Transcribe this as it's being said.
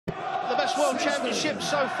best world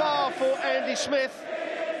championships so far for Andy Smith.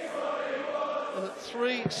 And at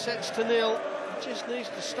 3-0, he just needs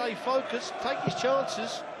to stay focused, take his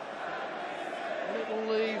chances. And it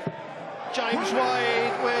will leave James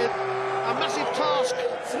Wade with a massive task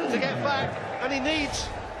to get back, and he needs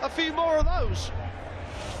a few more of those.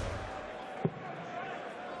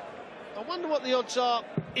 I wonder what the odds are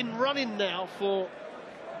in running now for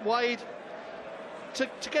Wade to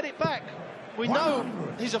get it back. We know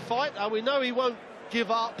he's a fighter, we know he won't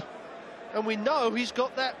give up, and we know he's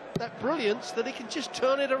got that brilliance that he can just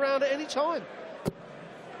turn it around at any time.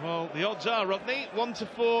 Well, the odds are, Rodney,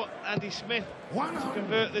 1-4 Andy Smith to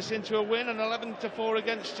convert this into a win, and 11-4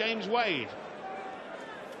 against James Wade.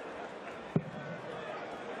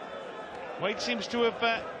 Wade seems to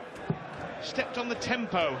have stepped on the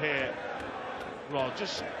tempo here, Rod,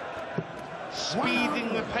 just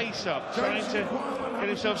speeding the pace up, trying to get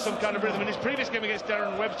himself some kind of rhythm. In his previous game against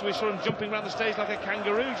Darren Webster, we saw him jumping around the stage like a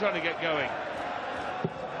kangaroo trying to get going.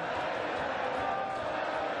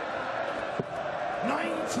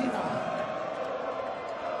 99.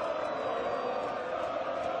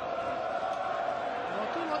 Well, I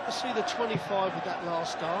do like to see the 25 with that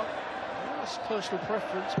last dart. That's personal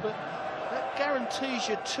preference, but that guarantees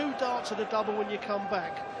you 2 darts at a double when you come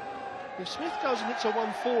back. If Smith goes and hits a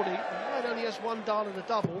 140, and Wade only has 1 dart at a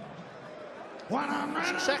double,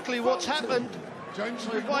 that's exactly what's happened. So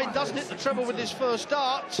if Wade doesn't hit the treble with his first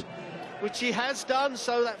dart, which he has done,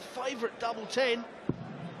 so that favourite double 10,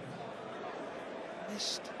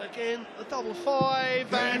 missed again the double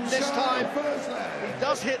 5, and this time he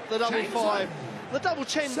does hit the double 5. The double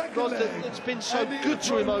 10, Rod, it's been so good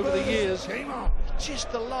to him over the years.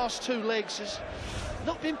 Just the last 2 legs has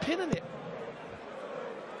not been pinning it.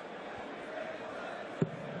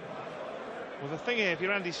 Well, the thing here, if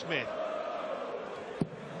you're Andy Smith,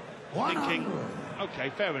 thinking,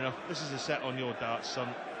 OK, fair enough, this is a set on your darts,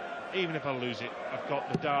 son. Even if I lose it, I've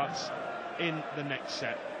got the darts in the next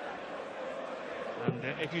set. And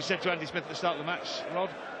if you said to Andy Smith at the start of the match,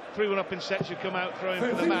 Rod, 3-1 up in sets, you come out throwing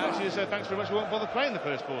for the match, you say thanks very much, we won't bother playing the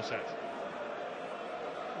first 4 sets.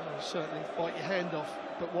 Well, certainly bite your hand off,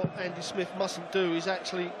 but what Andy Smith mustn't do is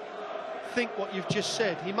actually think what you've just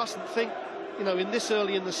said. He mustn't think, you know, in this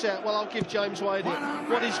early in the set, well, I'll give James Wade it.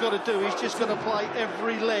 What he's got to do, he's just got to play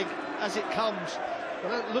every leg as it comes.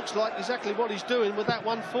 And that looks like exactly what he's doing with that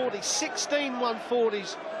 140. 16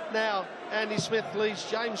 140s now. Andy Smith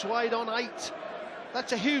leads James Wade on 8.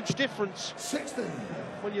 That's a huge difference 16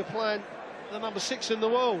 when you're playing the number 6 in the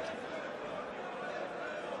world.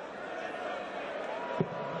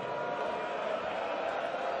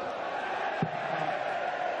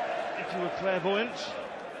 If you were clairvoyant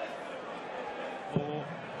or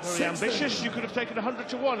very ambitious, you could have taken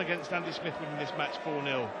 100-1 against Andy Smith winning this match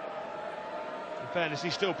 4-0. In fairness, he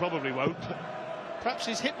still probably won't. Perhaps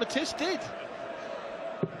his hypnotist did.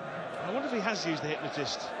 I wonder if he has used the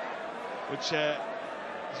hypnotist, which, as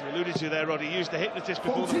you alluded to there, Rod, he used the hypnotist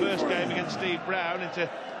before the first game against Steve Brown into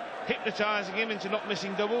hypnotising him into not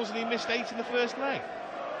missing doubles, and he missed 8 in the first leg.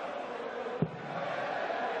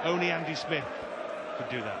 Only Andy Smith could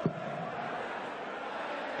do that.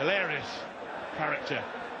 Hilarious character.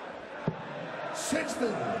 60.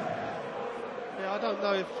 Yeah, I don't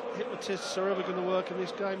know if hypnotists are ever going to work in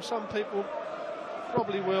this game. Some people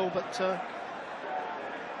probably will, but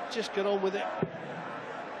just get on with it.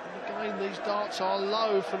 And again, these darts are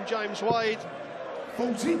low from James Wade.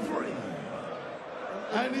 43.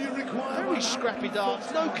 And you require very scrappy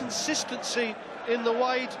darts. No consistency in the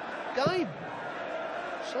Wade game.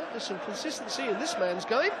 Certainly some consistency in this man's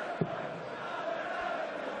game.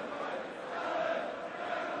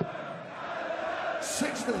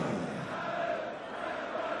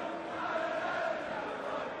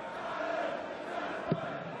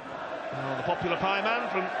 Oh, the popular pie man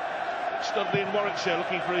from Studley in Warwickshire,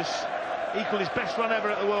 looking for his best run ever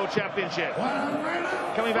at the World Championship.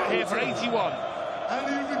 Coming back here for 81. And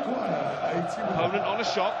you require 81. Opponent on a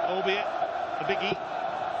shot, albeit a biggie.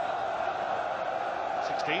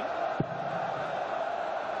 16.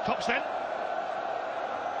 Tops then.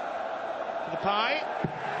 For the pie.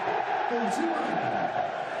 41.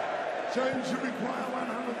 James, you require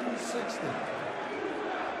 160.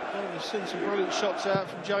 Well, we've seen some brilliant shots out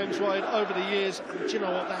from James Wade over the years. And do you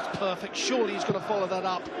know what? That's perfect. Surely he's going to follow that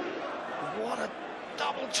up. What a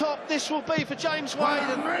double top this will be for James Wade.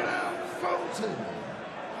 And, well,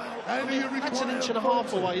 I mean, that's an inch and a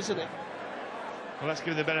half away, isn't it? Well, let's give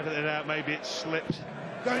him the benefit of the doubt. Maybe it slipped.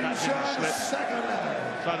 That didn't slip.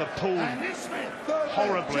 It's either pulled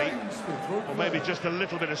horribly, or maybe just a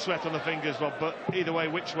little bit of sweat on the fingers, Rob. But either way,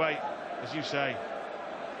 which way, as you say,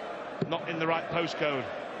 not in the right postcode.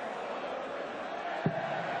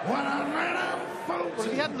 140. Well,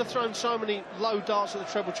 if he hadn't have thrown so many low darts at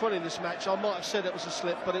the treble 20 in this match, I might have said it was a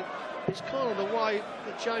slip, but it's kind of the way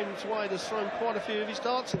that James Wade has thrown quite a few of his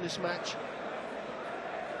darts in this match.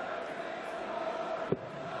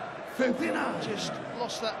 59. Just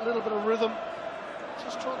lost that little bit of rhythm.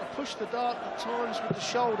 Just trying to push the dart at times with the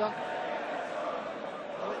shoulder,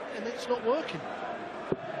 and it's not working.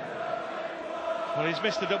 Well, he's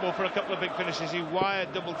missed the double for a couple of big finishes. He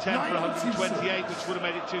wired double 10 for 128, which would have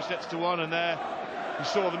made it 2 sets to 1, and there you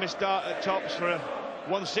saw the missed dart at tops for a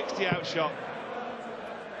 160 outshot.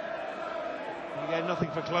 Again, nothing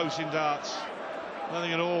for close in darts,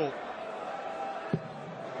 nothing at all.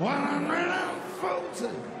 140.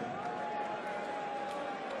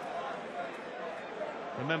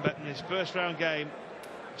 Remember, in his first round game,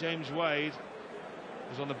 James Wade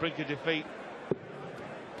was on the brink of defeat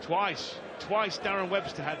twice. Twice Darren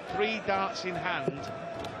Webster had 3 darts in hand,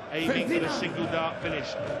 aiming for a single dart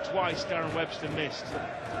finish. Twice Darren Webster missed.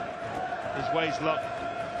 His Wade's luck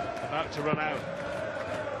about to run out.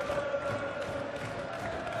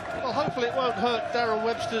 Well, hopefully it won't hurt Darren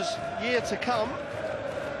Webster's year to come,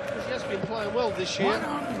 because he has been playing well this year.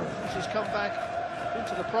 He's come back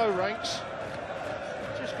into the pro ranks.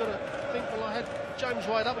 Just got to think, well, I had James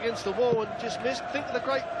Wade up against the wall and just missed. Think of the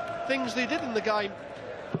great things they did in the game.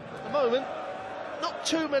 At the moment, not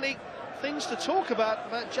too many things to talk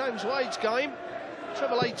about James Wade's game.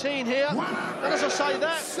 Treble 18 here, and as I say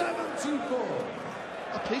that, 74.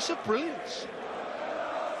 a piece of brilliance.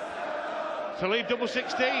 To leave double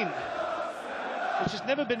 16, which has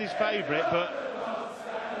never been his favourite, but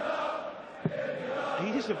he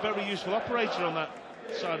is a very useful operator on that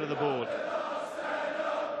side of the board.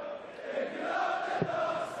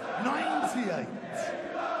 98.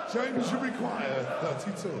 James should require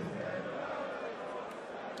 32.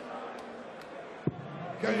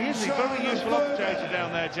 He is a very useful operator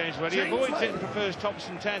down there, James Wade. He avoids it and prefers tops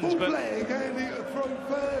and tens, but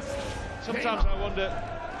sometimes I wonder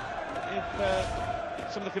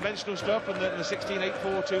if some of the conventional stuff and the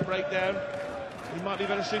 16-8-4-2 breakdown, he might be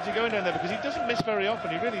better suited going down there, because he doesn't miss very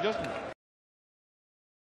often, he really doesn't.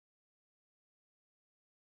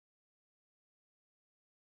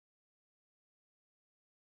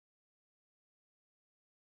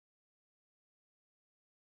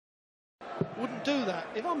 Wouldn't do that.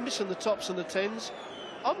 If I'm missing the tops and the 10s,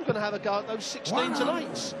 I'm going to have a go at those 16s and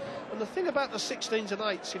 8s. And the thing about the 16s and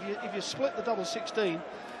 8s, if you split the double 16,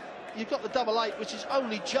 you've got the double 8, which is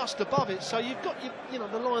only just above it. So you've got you know,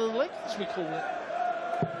 the line and length, as we call it.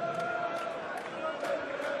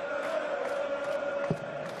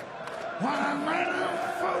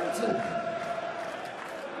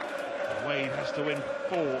 Wade has to win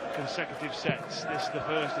 4 consecutive sets. This is the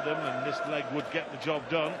first of them, and this leg would get the job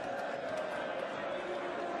done.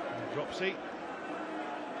 Dropsy.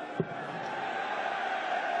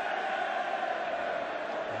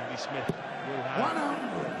 Andy Smith will have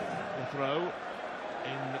the throw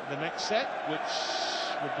in the next set, which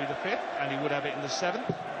would be the 5th, and he would have it in the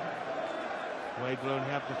 7th. Wade will only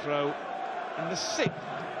have the throw in the 6th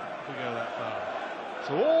if we go that far.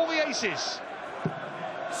 So all the aces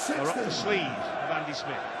are up the sleeve of Andy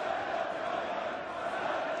Smith.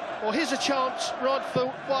 Well, here's a chance, Rod,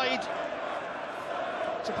 for Wade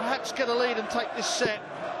to perhaps get a lead and take this set.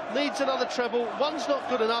 Needs another treble. One's not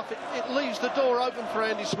good enough. It leaves the door open for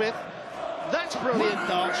Andy Smith. That's brilliant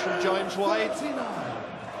darts from James Wade.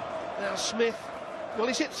 Now Smith, well,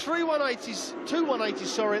 he's hit 2 180s,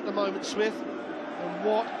 sorry, at the moment, Smith. And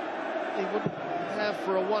what he wouldn't have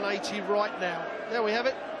for a 180 right now. There we have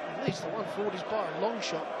it. At least the 140s by a long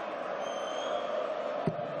shot.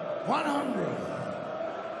 100.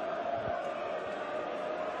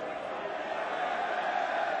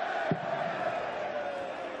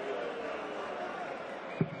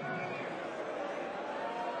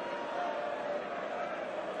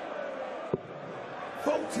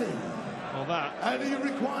 Well, that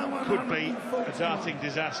could be a darting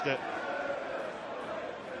disaster.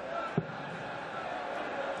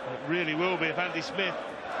 It really will be if Andy Smith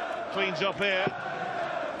cleans up here.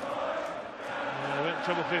 Went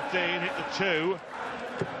treble 15, hit the 2.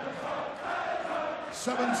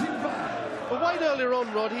 75. Well, Wade earlier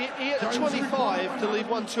on, Rod, he hit a 25 to leave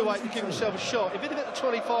 128 to give himself a shot. If he'd have hit the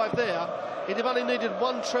 25 there, he'd have only needed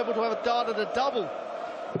 1 treble to have a dart at a double.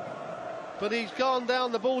 But he's gone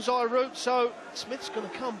down the bullseye route, so Smith's going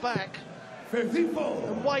to come back. 54.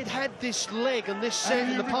 And Wade had this leg and this set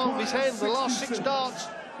in the palm of his hand. The last 6 darts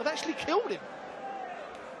have actually killed him.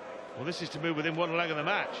 Well, this is to move within 1 leg of the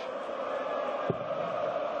match.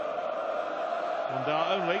 1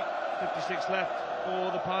 dart only. 56 left for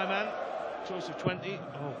the Pie Man. Choice of 20.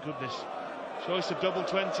 Oh, goodness. Choice of double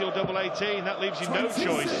 20 or double 18, that leaves you no 26.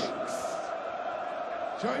 choice.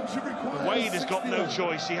 James, you require Wade has got no 61.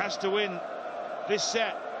 choice, he has to win this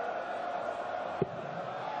set.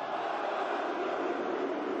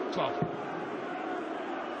 12.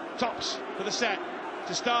 Tops for the set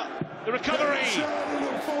to start the recovery,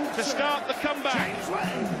 to start the comeback.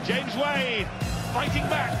 James Wade fighting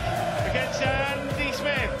back against Andy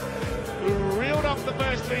Smith, who reeled off the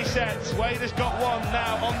first 3 sets. Wade has got one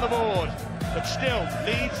now on the board, but still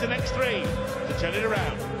leads the next 3 to turn it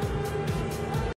around.